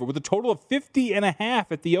 7-point favorite with a total of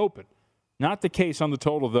 50.5 at the open. Not the case on the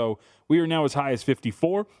total, though. We are now as high as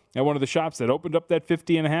 54 at one of the shops that opened up that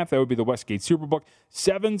 50.5. That would be the Westgate Superbook.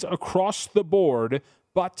 7s across the board.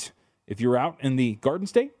 But if you're out in the Garden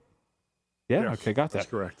State, okay, got that. That's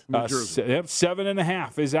correct. New Jersey.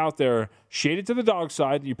 7.5 is out there. Shaded to the dog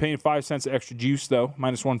side. You're paying 5 cents extra juice, though,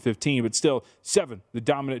 minus 115. But still, 7, the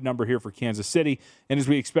dominant number here for Kansas City. And as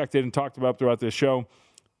we expected and talked about throughout this show,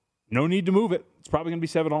 no need to move it. It's probably going to be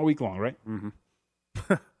 7 all week long, right? Mm-hmm.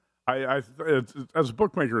 As a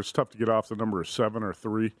bookmaker, it's tough to get off the number of 7 or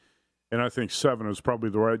 3. And I think 7 is probably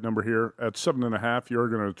the right number here. At 7.5, you're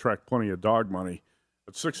going to attract plenty of dog money.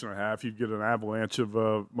 At 6.5, you'd get an avalanche of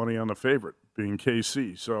money on the favorite, being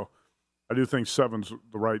KC. So I do think 7's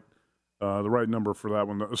the right number for that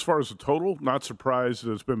one. As far as the total, not surprised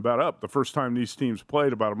that it's been bet up. The first time these teams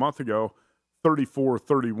played about a month ago,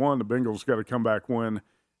 34-31, the Bengals got a comeback win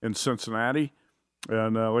in Cincinnati.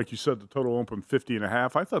 And like you said, the total opened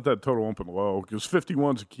 50.5. I thought that total opened low because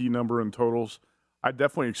 51's a key number in totals. I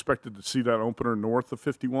definitely expected to see that opener north of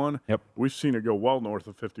 51. Yep. We've seen it go well north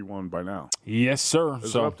of 51 by now. Yes, sir.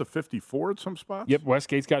 Is it up to 54 at some spots? Yep,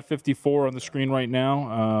 Westgate's got 54 on the screen right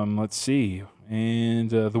now. Let's see. And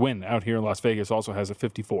the Wynn out here in Las Vegas also has a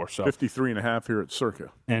 54. So 53.5 here at Circa.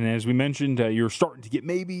 And as we mentioned, you're starting to get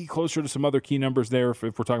maybe closer to some other key numbers there if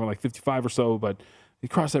we're talking about like 55 or so, but you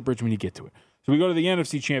cross that bridge when you get to it. So we go to the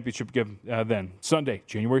NFC Championship game then. Sunday,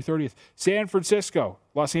 January 30th. San Francisco,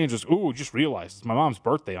 Los Angeles. Ooh, just realized it's my mom's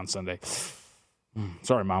birthday on Sunday.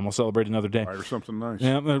 Sorry, Mom. We'll celebrate another day. Or something nice.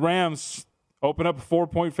 Yeah, the Rams open up a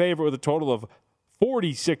 4-point favorite with a total of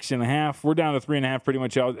 46.5. We're down to 3.5 pretty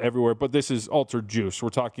much out everywhere, but this is altered juice. We're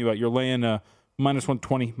talking about you're laying minus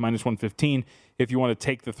 120, minus 115 if you want to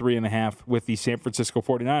take the 3.5 with the San Francisco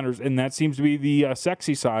 49ers, and that seems to be the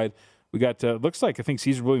sexy side. We got, looks like, I think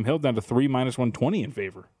Caesar William Hill down to 3 minus 120 in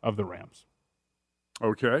favor of the Rams.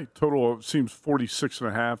 Okay. Total seems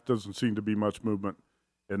 46.5. Doesn't seem to be much movement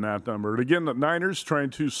in that number. And again, the Niners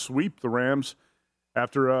trying to sweep the Rams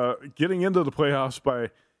after getting into the playoffs by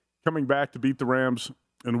coming back to beat the Rams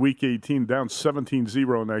in Week 18, down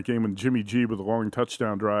 17-0 in that game, and Jimmy G with a long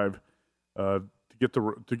touchdown drive to get the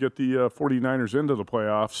 49ers into the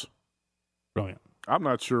playoffs. Brilliant. I'm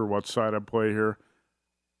not sure what side I play here.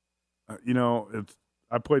 I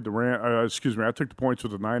played the I took the points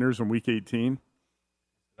with the Niners in Week 18.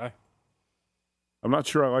 Okay. I'm not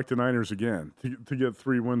sure I like the Niners again. To get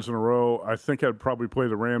 3 wins in a row, I think I'd probably play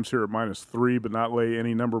the Rams here at -3, but not lay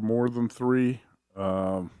any number more than 3.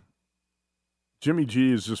 Jimmy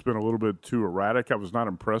G has just been a little bit too erratic. I was not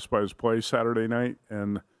impressed by his play Saturday night.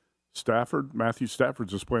 And Matthew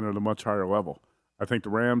Stafford's just playing at a much higher level. I think the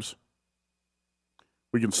Rams,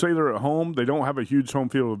 we can say they're at home. They don't have a huge home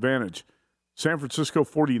field advantage. San Francisco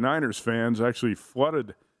 49ers fans actually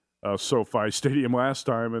flooded SoFi Stadium last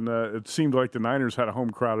time, and it seemed like the Niners had a home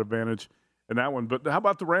crowd advantage in that one. But how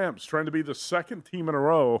about the Rams trying to be the second team in a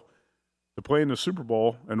row to play in the Super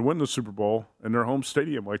Bowl and win the Super Bowl in their home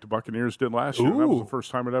stadium like the Buccaneers did last year? That was the first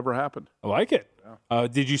time it ever happened. I like it. Yeah.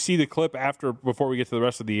 Did you see the clip before we get to the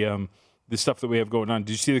rest of the stuff that we have going on,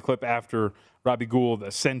 did you see the clip after Robbie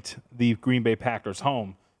Gould sent the Green Bay Packers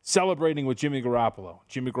home, celebrating with Jimmy Garoppolo?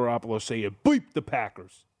 Jimmy Garoppolo saying, "Bleep the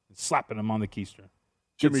Packers," and slapping him on the keister.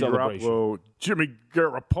 Jimmy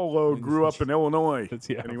Garoppolo grew up in Illinois,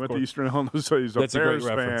 and he went to Eastern Illinois, so he's a Bears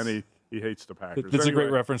fan. He hates the Packers. That's a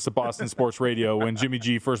great reference to Boston Sports Radio when Jimmy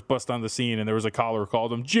G first bust on the scene and there was a caller who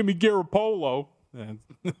called him Jimmy Garoppolo.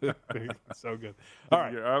 So good. All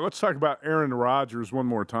right. Let's talk about Aaron Rodgers one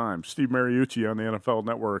more time. Steve Mariucci on the NFL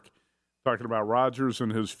Network talking about Rodgers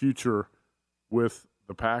and his future with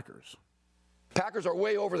the Packers. Packers are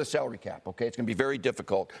way over the salary cap, okay? It's going to be very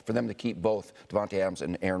difficult for them to keep both Davante Adams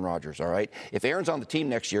and Aaron Rodgers, all right? If Aaron's on the team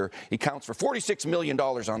next year, he counts for $46 million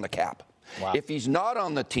on the cap. Wow. If he's not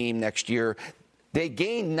on the team next year, they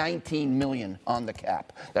gain $19 million on the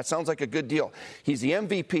cap. That sounds like a good deal. He's the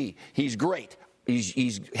MVP. He's great.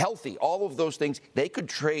 He's healthy. All of those things. They could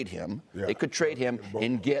trade him. Yeah. They could trade him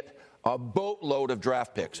and get a boatload of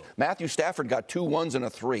draft picks. Matthew Stafford got 2 1s and a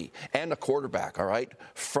 3 and a quarterback, all right,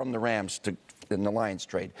 from the Rams in the Lions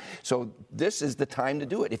trade. So this is the time to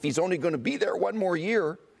do it. If he's only going to be there 1 more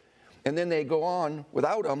year, and then they go on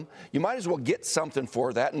without him, you might as well get something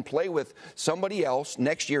for that and play with somebody else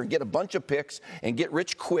next year and get a bunch of picks and get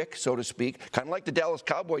rich quick, so to speak, kind of like the Dallas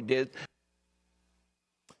Cowboys did.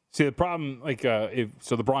 See, the problem,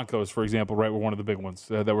 so the Broncos, for example, right, were one of the big ones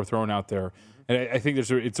that were thrown out there. And I think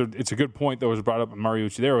it's a good point that was brought up by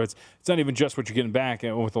Mariucci there. It's not even just what you're getting back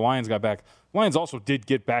and what the Lions got back. The Lions also did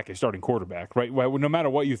get back a starting quarterback, right? No matter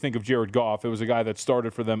what you think of Jared Goff, it was a guy that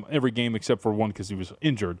started for them every game except for one because he was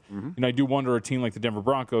injured. Mm-hmm. And I do wonder a team like the Denver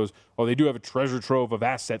Broncos, while they do have a treasure trove of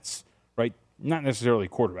assets, right, not necessarily a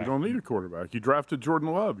quarterback. You don't need a quarterback. You drafted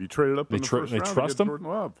Jordan Love. You traded up in the first round to get Jordan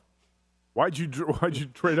Love. Why'd you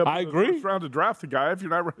trade up in the first round to draft the guy if you're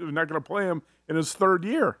not going to play him in his 3rd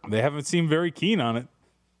year? They haven't seemed very keen on it.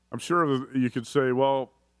 I'm sure you could say,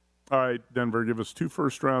 well, all right, Denver, give us 2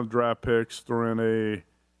 first-round draft picks, throw in an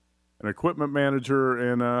equipment manager,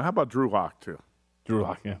 and how about Drew Lock, too? Drew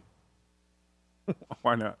Lock, yeah.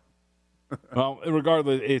 Why not? Well,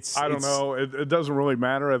 regardless, I don't know. It doesn't really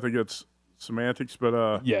matter. I think it's semantics,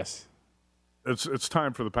 but yes, it's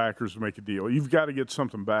time for the Packers to make a deal. You've got to get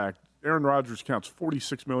something back. Aaron Rodgers counts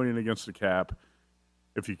 $46 million against the cap.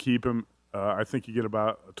 If you keep him, I think you get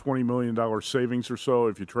about a $20 million savings or so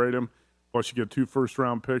if you trade him. Plus, you get 2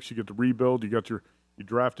 first-round picks. You get to rebuild. You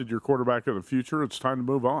drafted your quarterback of the future. It's time to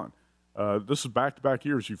move on. This is back-to-back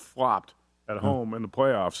years you flopped at home in the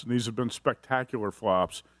playoffs, and these have been spectacular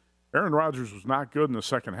flops. Aaron Rodgers was not good in the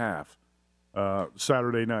second half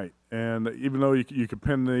Saturday night, and even though you could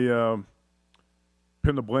pin the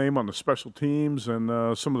blame on the special teams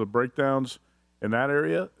and some of the breakdowns, in that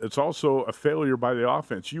area. It's also a failure by the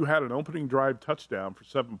offense. You had an opening drive touchdown for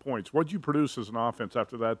 7 points. What did you produce as an offense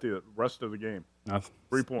after that the rest of the game? Nothing.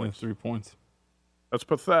 3 points. 3 points. That's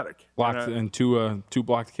pathetic. Blocked and two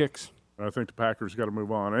blocked kicks. I think the Packers got to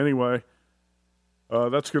move on. Anyway,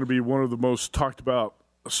 that's going to be one of the most talked about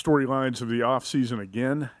storylines of the offseason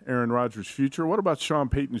again, Aaron Rodgers' future. What about Sean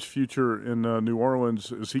Payton's future in New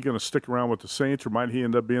Orleans? Is he going to stick around with the Saints, or might he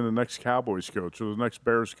end up being the next Cowboys coach or the next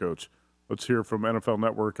Bears coach? Let's hear from NFL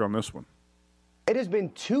Network on this one. It has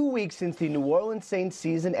been 2 weeks since the New Orleans Saints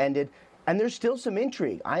season ended, and there's still some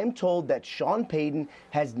intrigue. I am told that Sean Payton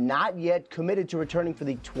has not yet committed to returning for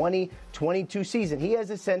the 2022 season. He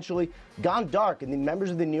has essentially gone dark, and the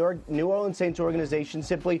members of the New Orleans Saints organization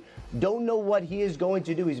simply don't know what he is going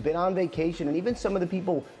to do. He's been on vacation, and even some of the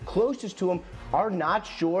people closest to him are not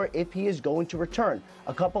sure if he is going to return.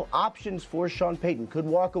 A couple options for Sean Payton: could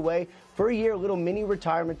walk away for a year, a little mini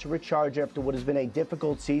retirement to recharge after what has been a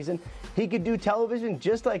difficult season. He could do television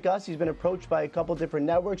just like us. He's been approached by a couple different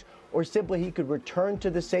networks, or simply he could return to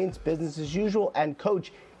the Saints business as usual and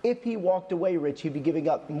coach. If he walked away, Rich, he'd be giving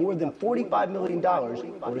up more than $45 million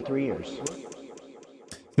over 3 years.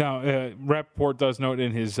 Now, Rappaport does note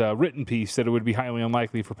in his written piece that it would be highly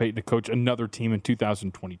unlikely for Payton to coach another team in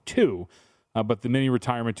 2022, but the mini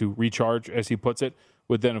retirement to recharge, as he puts it,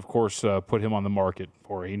 would then, of course, put him on the market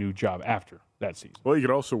for a new job after that season. Well, you could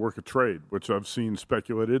also work a trade, which I've seen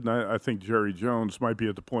speculated, and I think Jerry Jones might be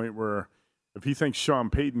at the point where if he thinks Sean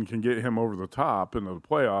Payton can get him over the top into the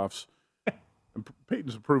playoffs, and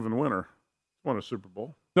Payton's a proven winner. He won a Super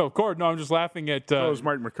Bowl. No, of course. No, I'm just laughing at... so is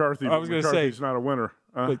Mike McCarthy. I was going to say... He's not a winner.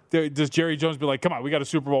 Does Jerry Jones be like, come on, we got a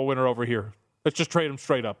Super Bowl winner over here. Let's just trade him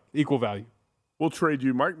straight up. Equal value. We'll trade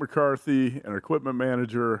you Mike McCarthy, an equipment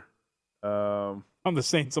manager. I'm the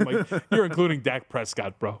Saints. I'm like, you're including Dak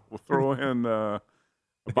Prescott, bro. We'll throw in a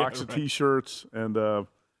box of T-shirts and 2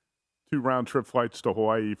 round-trip flights to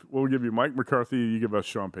Hawaii. We'll give you Mike McCarthy. You give us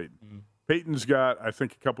Sean Payton. Mm-hmm. Payton's got, I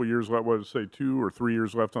think, a couple years left. What did it say, 2 or 3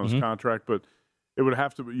 years left on his contract? But you would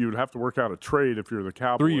have to work out a trade if you're the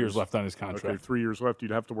Cowboys. 3 years left on his contract. Okay, 3 years left.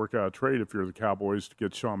 You'd have to work out a trade if you're the Cowboys to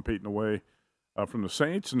get Sean Payton away from the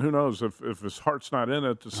Saints. And who knows, if his heart's not in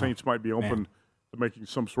it, the Saints might be open to making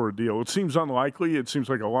some sort of deal. It seems unlikely. It seems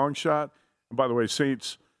like a long shot. And by the way,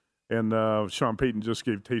 Saints and Sean Payton just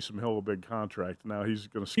gave Taysom Hill a big contract. Now he's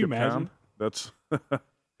going to skip town. That's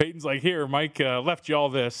Payton's like, here, Mike, left you all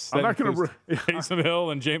this. I'm not going to Taysom Hill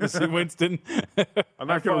and Jameson Winston. I'm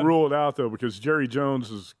not going to rule it out, though, because Jerry Jones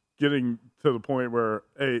is getting to the point where,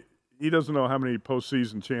 hey, he doesn't know how many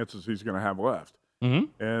postseason chances he's going to have left.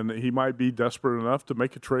 Mm-hmm. And he might be desperate enough to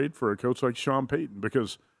make a trade for a coach like Sean Payton,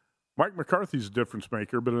 because Mike McCarthy's a difference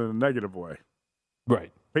maker, but in a negative way.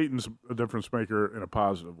 Right. Payton's a difference maker in a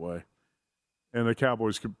positive way. And the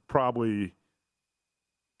Cowboys could probably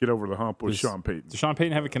get over the hump with Sean Payton. Does Sean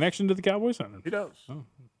Payton have a connection to the Cowboys? He does. Oh.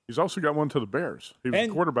 He's also got one to the Bears. He was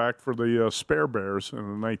quarterback for the spare Bears in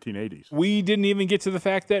the 1980s. We didn't even get to the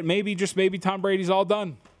fact that maybe, just maybe, Tom Brady's all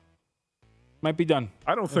done. Might be done.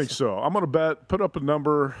 I don't think so. I'm going to put up a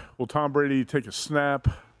number. Will Tom Brady take a snap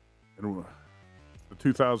in the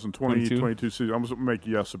 2020-22 season? I'm going to make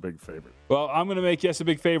yes a big favorite. Well, I'm going to make yes a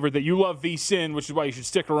big favorite that you love VSiN, which is why you should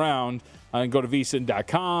stick around and go to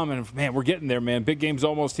vsin.com. And, man, we're getting there, man. Big game's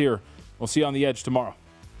almost here. We'll see you on the Edge tomorrow.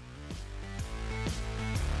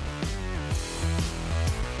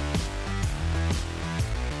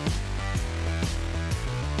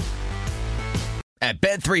 At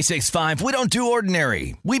Bet365, we don't do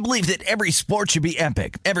ordinary. We believe that every sport should be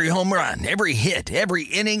epic. Every home run, every hit, every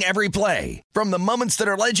inning, every play. From the moments that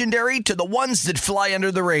are legendary to the ones that fly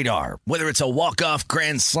under the radar. Whether it's a walk-off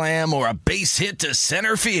grand slam or a base hit to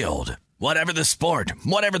center field. Whatever the sport,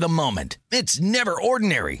 whatever the moment. It's never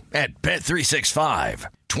ordinary at Bet365.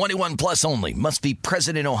 21 plus only. Must be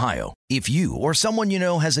present in Ohio. If you or someone you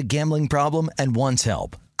know has a gambling problem and wants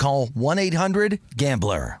help, call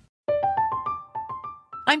 1-800-GAMBLER.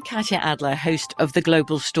 I'm Katya Adler, host of The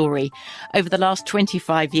Global Story. Over the last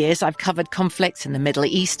 25 years, I've covered conflicts in the Middle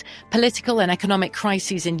East, political and economic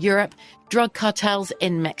crises in Europe, drug cartels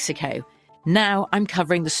in Mexico. Now I'm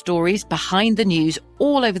covering the stories behind the news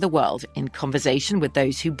all over the world in conversation with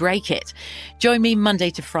those who break it. Join me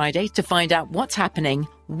Monday to Friday to find out what's happening,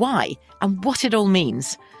 why, and what it all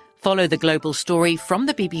means. Follow The Global Story from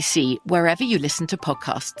the BBC wherever you listen to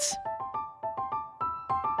podcasts.